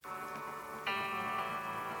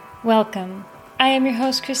Welcome. I am your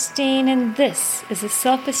host, Christine, and this is the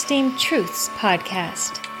Self-Esteem Truths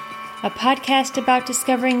Podcast, a podcast about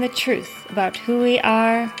discovering the truth about who we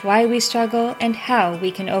are, why we struggle, and how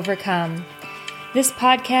we can overcome. This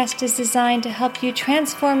podcast is designed to help you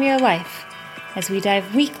transform your life as we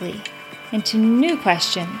dive weekly into new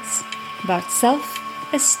questions about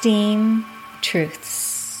self-esteem truths.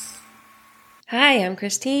 Hi, I'm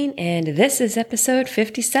Christine, and this is episode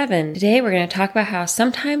 57. Today we're going to talk about how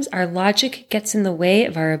sometimes our logic gets in the way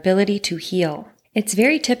of our ability to heal. It's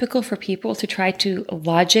very typical for people to try to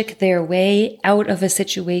logic their way out of a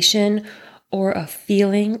situation or a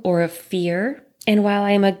feeling or a fear. And while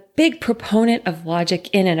I am a big proponent of logic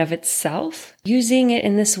in and of itself, using it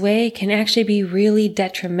in this way can actually be really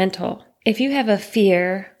detrimental. If you have a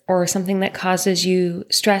fear or something that causes you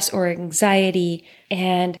stress or anxiety,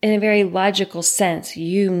 and in a very logical sense,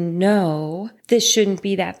 you know this shouldn't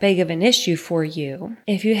be that big of an issue for you.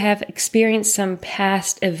 If you have experienced some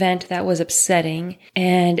past event that was upsetting,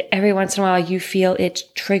 and every once in a while you feel it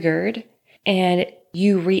triggered, and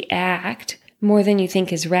you react more than you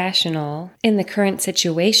think is rational in the current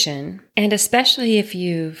situation, and especially if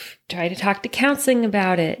you've tried to talk to counseling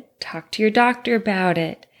about it, talk to your doctor about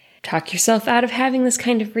it, talk yourself out of having this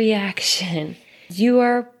kind of reaction, you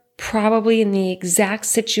are probably in the exact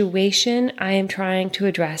situation I am trying to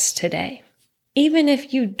address today. Even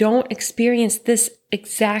if you don't experience this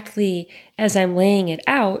exactly as I'm laying it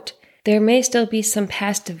out, there may still be some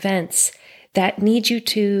past events that need you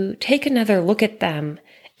to take another look at them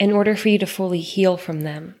in order for you to fully heal from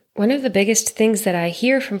them. One of the biggest things that I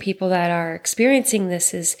hear from people that are experiencing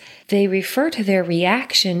this is they refer to their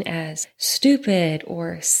reaction as stupid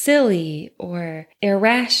or silly or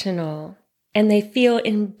irrational, and they feel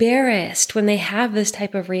embarrassed when they have this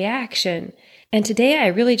type of reaction. And today I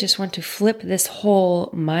really just want to flip this whole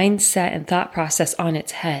mindset and thought process on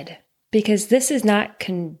its head, because this is not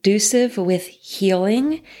conducive with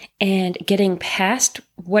healing and getting past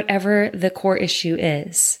whatever the core issue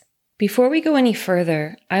is. Before we go any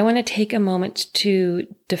further, I want to take a moment to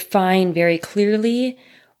define very clearly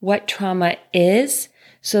what trauma is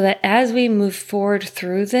so that as we move forward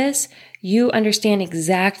through this, you understand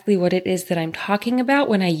exactly what it is that I'm talking about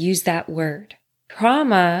when I use that word.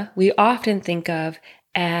 Trauma, we often think of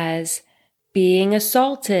as being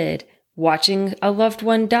assaulted, watching a loved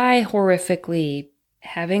one die horrifically,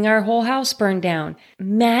 having our whole house burn down,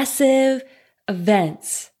 massive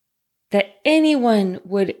events that anyone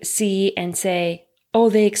would see and say, oh,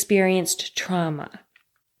 they experienced trauma.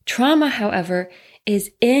 Trauma, however,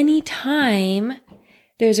 is any time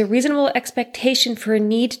there's a reasonable expectation for a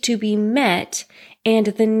need to be met and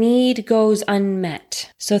the need goes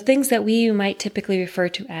unmet. So things that we might typically refer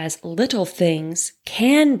to as little things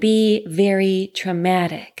can be very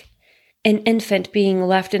traumatic. An infant being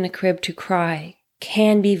left in a crib to cry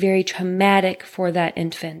can be very traumatic for that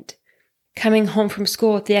infant. Coming home from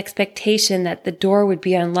school with the expectation that the door would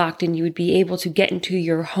be unlocked and you would be able to get into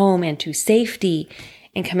your home and to safety,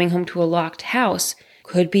 and coming home to a locked house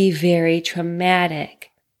could be very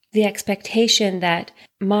traumatic. The expectation that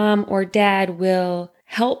mom or dad will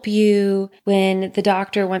help you when the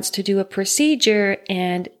doctor wants to do a procedure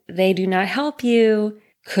and they do not help you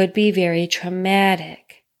could be very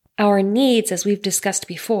traumatic. Our needs, as we've discussed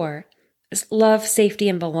before, is love, safety,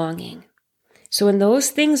 and belonging. So when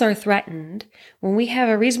those things are threatened, when we have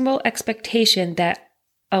a reasonable expectation that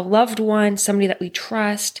a loved one, somebody that we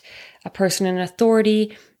trust, a person in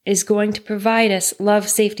authority is going to provide us love,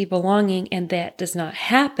 safety, belonging, and that does not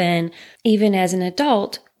happen, even as an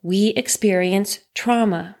adult, we experience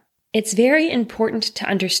trauma. It's very important to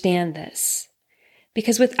understand this,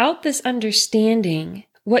 because without this understanding,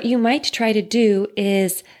 what you might try to do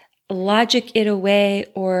is logic it away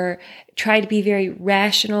or try to be very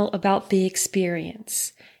rational about the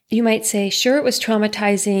experience. You might say, sure, it was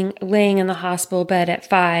traumatizing laying in the hospital bed at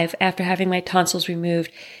 5 after having my tonsils removed,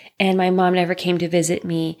 and my mom never came to visit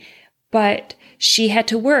me, but she had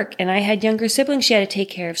to work and I had younger siblings she had to take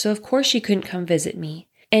care of, so of course she couldn't come visit me.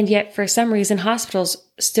 And yet for some reason, hospitals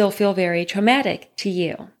still feel very traumatic to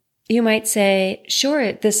you. You might say,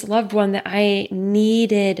 sure, this loved one that I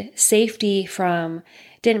needed safety from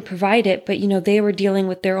didn't provide it, but they were dealing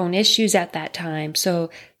with their own issues at that time,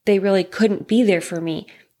 so they really couldn't be there for me.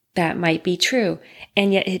 That might be true,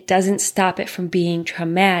 and yet it doesn't stop it from being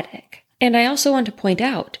traumatic. And I also want to point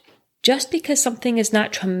out, just because something is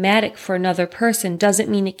not traumatic for another person doesn't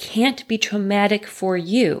mean it can't be traumatic for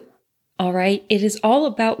you. All right? It is all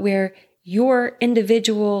about where your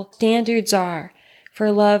individual standards are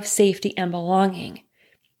for love, safety, and belonging.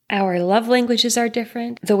 Our love languages are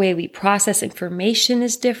different. The way we process information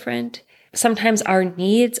is different. Sometimes our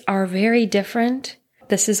needs are very different.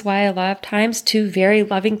 This is why a lot of times two very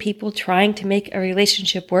loving people trying to make a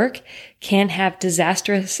relationship work can have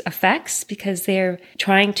disastrous effects because they're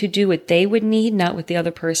trying to do what they would need, not what the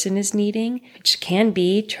other person is needing, which can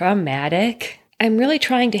be traumatic. I'm really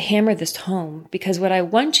trying to hammer this home because what I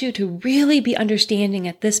want you to really be understanding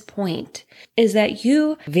at this point is that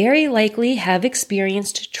you very likely have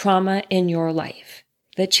experienced trauma in your life.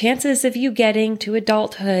 The chances of you getting to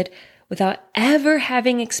adulthood without ever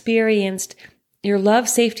having experienced your love,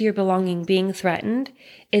 safety, or belonging being threatened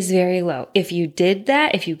is very low. If you did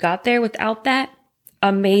that, if you got there without that,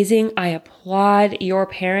 amazing. I applaud your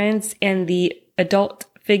parents and the adult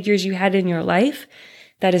figures you had in your life.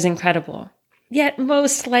 That is incredible. Yet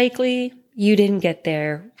most likely you didn't get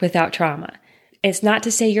there without trauma. It's not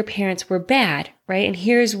to say your parents were bad, right? And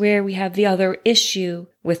here's where we have the other issue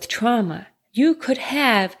with trauma. You could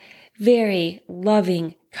have very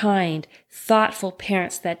loving, kind, thoughtful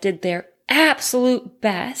parents that did their absolute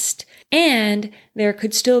best, and there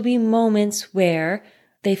could still be moments where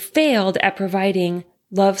they failed at providing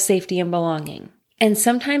love, safety, and belonging. And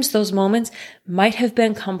sometimes those moments might have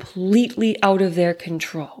been completely out of their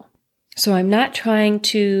control. So I'm not trying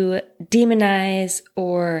to demonize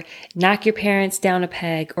or knock your parents down a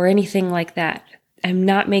peg or anything like that. I'm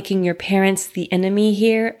not making your parents the enemy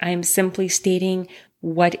here. I'm simply stating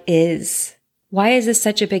what is. Why is this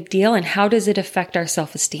such a big deal and how does it affect our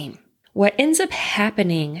self-esteem? What ends up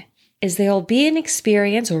happening is there'll be an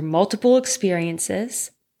experience or multiple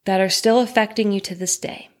experiences that are still affecting you to this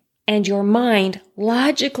day. And your mind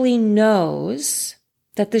logically knows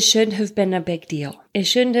that this shouldn't have been a big deal. It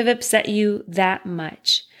shouldn't have upset you that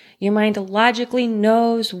much. Your mind logically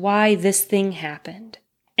knows why this thing happened.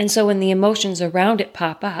 And so when the emotions around it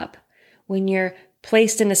pop up, when you're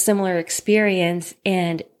placed in a similar experience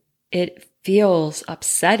and it feels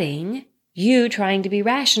upsetting, you trying to be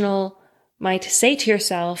rational might say to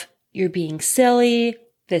yourself, you're being silly,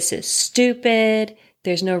 this is stupid,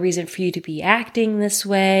 there's no reason for you to be acting this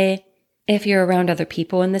way. If you're around other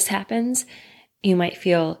people and this happens, you might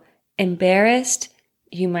feel embarrassed.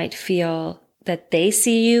 You might feel that they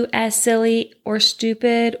see you as silly or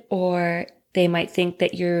stupid, or they might think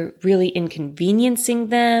that you're really inconveniencing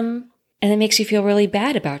them. And it makes you feel really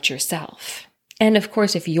bad about yourself. And of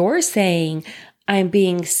course, if you're saying, I'm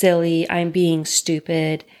being silly, I'm being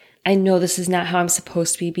stupid, I know this is not how I'm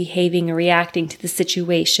supposed to be behaving or reacting to the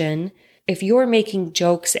situation. If you're making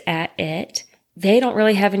jokes at it, they don't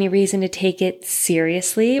really have any reason to take it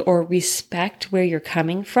seriously or respect where you're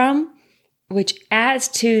coming from, which adds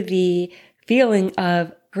to the feeling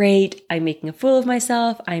of, great, I'm making a fool of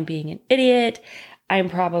myself, I'm being an idiot, I'm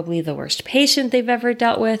probably the worst patient they've ever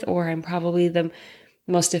dealt with, or I'm probably the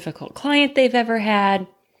most difficult client they've ever had.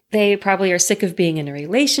 They probably are sick of being in a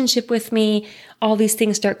relationship with me. All these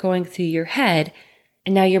things start going through your head,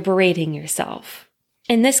 and now you're berating yourself.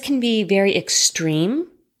 And this can be very extreme,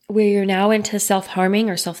 where you're now into self-harming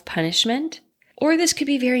or self-punishment. Or this could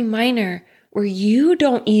be very minor, where you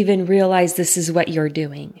don't even realize this is what you're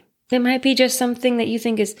doing. It might be just something that you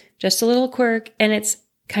think is just a little quirk, and it's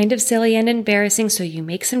kind of silly and embarrassing, so you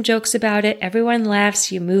make some jokes about it, everyone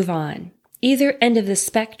laughs, you move on. Either end of the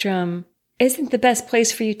spectrum isn't the best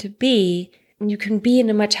place for you to be, and you can be in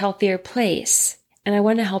a much healthier place. And I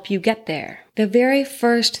want to help you get there. The very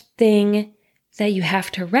first thing that you have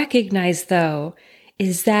to recognize, though,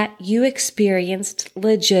 is that you experienced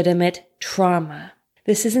legitimate trauma.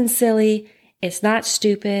 This isn't silly. It's not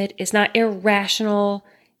stupid. It's not irrational.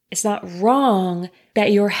 It's not wrong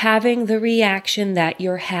that you're having the reaction that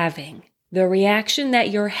you're having. The reaction that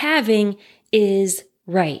you're having is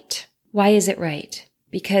right. Why is it right?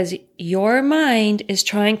 Because your mind is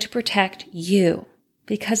trying to protect you.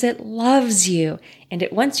 Because it loves you and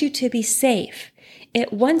it wants you to be safe.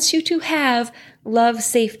 It wants you to have love,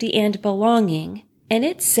 safety, and belonging. And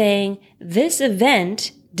it's saying this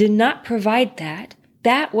event did not provide that.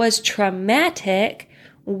 That was traumatic.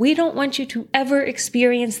 We don't want you to ever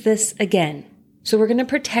experience this again. So we're going to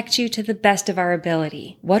protect you to the best of our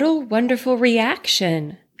ability. What a wonderful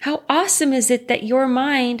reaction. How awesome is it that your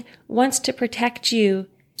mind wants to protect you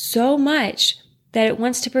so much that it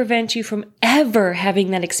wants to prevent you from ever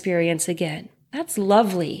having that experience again. That's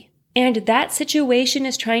lovely. And that situation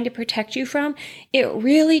is trying to protect you from, it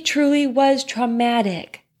really truly was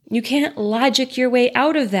traumatic. You can't logic your way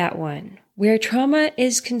out of that one. Where trauma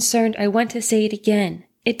is concerned, I want to say it again.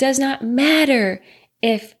 It does not matter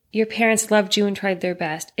if your parents loved you and tried their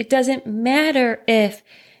best. It doesn't matter if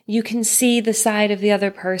you can see the side of the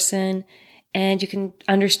other person and you can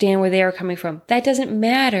understand where they are coming from. That doesn't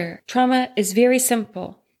matter. Trauma is very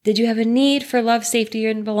simple. Did you have a need for love, safety,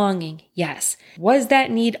 and belonging? Yes. Was that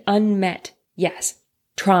need unmet? Yes.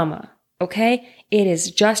 Trauma. Okay? It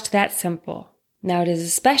is just that simple. Now, it is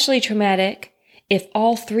especially traumatic if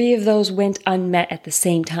all three of those went unmet at the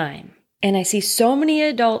same time. And I see so many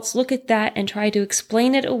adults look at that and try to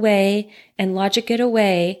explain it away and logic it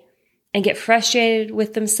away and get frustrated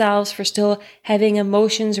with themselves for still having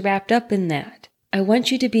emotions wrapped up in that. I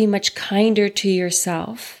want you to be much kinder to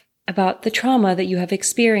yourself about the trauma that you have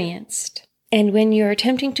experienced. And when you're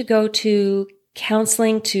attempting to go to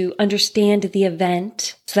counseling to understand the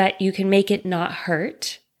event so that you can make it not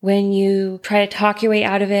hurt, when you try to talk your way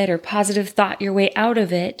out of it or positive thought your way out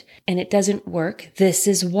of it and it doesn't work, this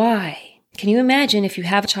is why. Can you imagine if you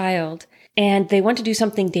have a child and they want to do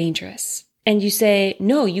something dangerous and you say,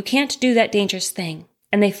 no, you can't do that dangerous thing,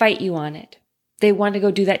 and they fight you on it. They want to go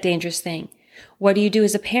do that dangerous thing. What do you do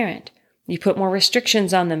as a parent? You put more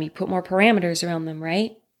restrictions on them. You put more parameters around them,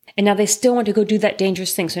 right? And now they still want to go do that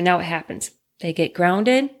dangerous thing. So now what happens? They get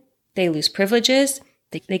grounded. They lose privileges.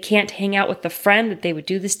 They can't hang out with the friend that they would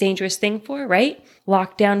do this dangerous thing for, right?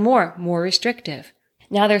 Lock down more restrictive.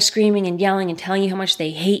 Now they're screaming and yelling and telling you how much they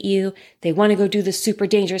hate you. They want to go do this super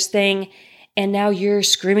dangerous thing. And now you're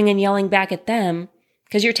screaming and yelling back at them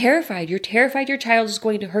because you're terrified. You're terrified your child is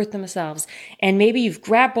going to hurt themselves. And maybe you've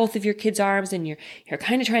grabbed both of your kids' arms and you're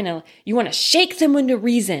kind of you want to shake them into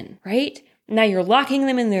reason, right? Now you're locking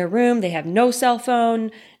them in their room. They have no cell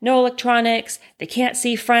phone, no electronics. They can't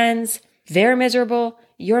see friends. They're miserable.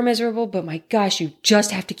 You're miserable. But my gosh, you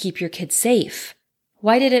just have to keep your kids safe.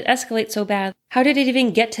 Why did it escalate so bad? How did it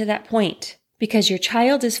even get to that point? Because your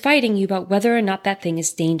child is fighting you about whether or not that thing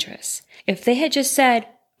is dangerous. If they had just said,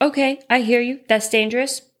 okay, I hear you, that's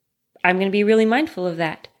dangerous, I'm going to be really mindful of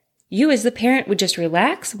that. You as the parent would just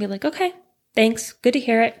relax and be like, okay, thanks, good to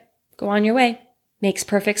hear it, go on your way. Makes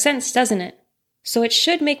perfect sense, doesn't it? So it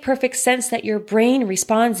should make perfect sense that your brain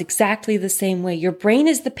responds exactly the same way. Your brain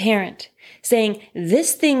is the parent saying,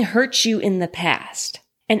 this thing hurt you in the past.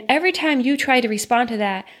 And every time you try to respond to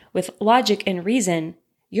that with logic and reason,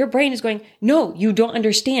 your brain is going, no, you don't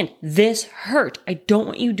understand. This hurt. I don't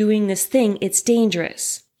want you doing this thing. It's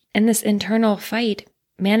dangerous. And this internal fight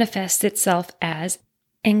manifests itself as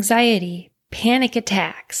anxiety, panic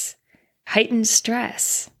attacks, heightened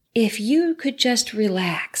stress. If you could just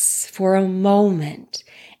relax for a moment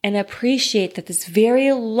and appreciate that this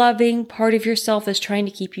very loving part of yourself is trying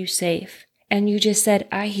to keep you safe, and you just said,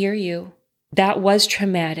 I hear you. That was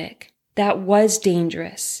traumatic. That was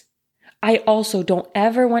dangerous. I also don't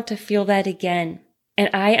ever want to feel that again. And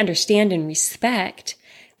I understand and respect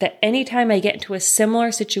that anytime I get into a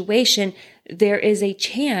similar situation, there is a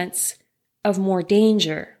chance of more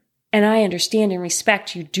danger. And I understand and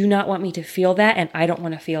respect you do not want me to feel that, and I don't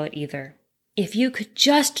want to feel it either. If you could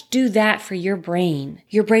just do that for your brain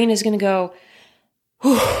is going to go,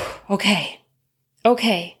 whew, okay,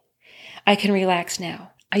 I can relax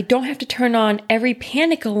now. I don't have to turn on every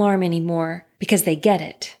panic alarm anymore because they get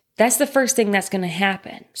it. That's the first thing that's going to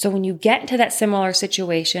happen. So when you get into that similar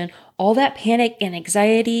situation, all that panic and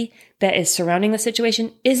anxiety that is surrounding the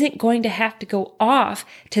situation isn't going to have to go off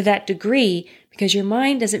to that degree because your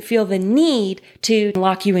mind doesn't feel the need to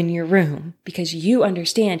lock you in your room because you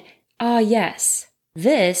understand, yes,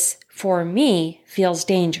 this for me feels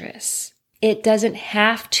dangerous. It doesn't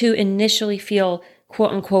have to initially feel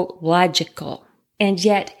quote unquote logical. And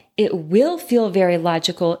yet it will feel very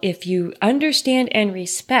logical if you understand and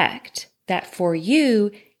respect that for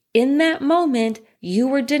you, in that moment, you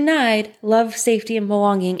were denied love, safety, and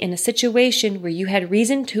belonging in a situation where you had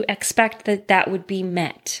reason to expect that that would be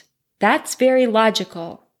met. That's very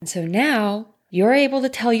logical. And so now you're able to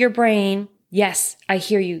tell your brain, yes, I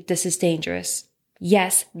hear you. This is dangerous.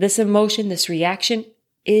 Yes, this emotion, this reaction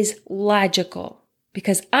is logical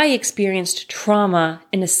because I experienced trauma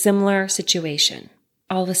in a similar situation.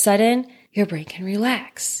 All of a sudden, your brain can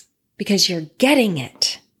relax because you're getting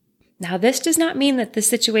it. Now, this does not mean that this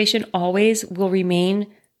situation always will remain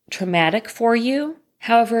traumatic for you.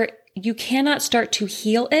 However, you cannot start to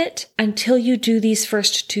heal it until you do these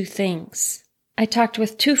first two things. I talked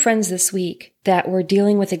with two friends this week that were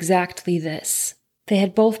dealing with exactly this. They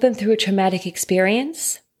had both been through a traumatic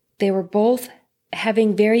experience. They were both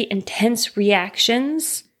having very intense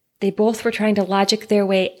reactions. They both were trying to logic their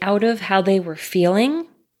way out of how they were feeling.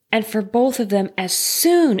 And for both of them, as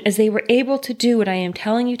soon as they were able to do what I am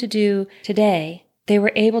telling you to do today, they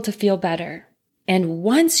were able to feel better. And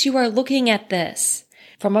once you are looking at this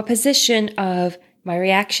from a position of my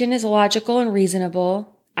reaction is logical and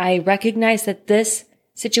reasonable, I recognize that this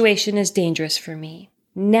situation is dangerous for me.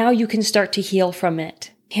 Now you can start to heal from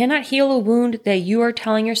it. You cannot heal a wound that you are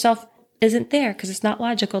telling yourself, isn't there because it's not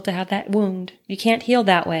logical to have that wound. You can't heal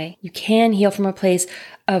that way. You can heal from a place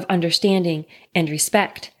of understanding and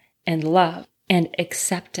respect and love and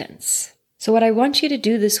acceptance. So what I want you to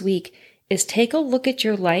do this week is take a look at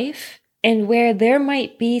your life and where there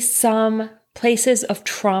might be some places of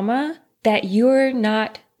trauma that you're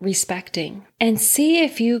not respecting, and see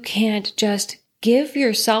if you can't just give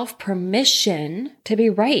yourself permission to be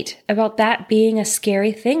right about that being a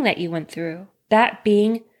scary thing that you went through, that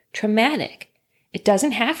being traumatic. It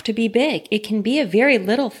doesn't have to be big. It can be a very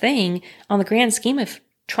little thing on the grand scheme of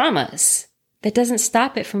traumas. That doesn't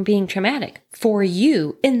stop it from being traumatic for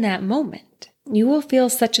you in that moment. You will feel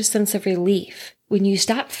such a sense of relief when you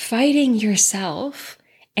stop fighting yourself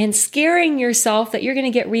and scaring yourself that you're going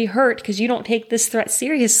to get re-hurt because you don't take this threat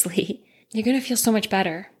seriously. You're going to feel so much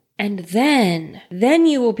better. And then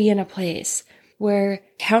you will be in a place where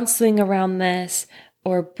counseling around this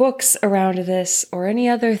or books around this or any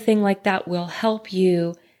other thing like that will help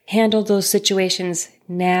you handle those situations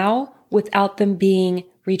now without them being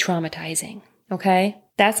re-traumatizing. Okay?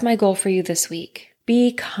 That's my goal for you this week.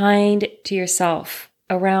 Be kind to yourself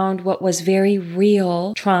around what was very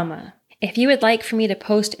real trauma. If you would like for me to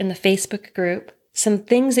post in the Facebook group some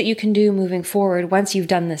things that you can do moving forward once you've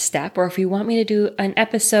done this step, or if you want me to do an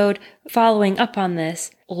episode following up on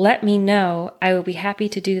this, let me know. I will be happy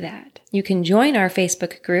to do that. You can join our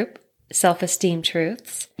Facebook group, Self-Esteem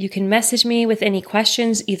Truths. You can message me with any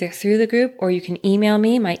questions either through the group or you can email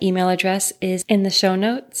me. My email address is in the show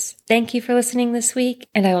notes. Thank you for listening this week,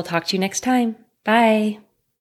 and I will talk to you next time. Bye.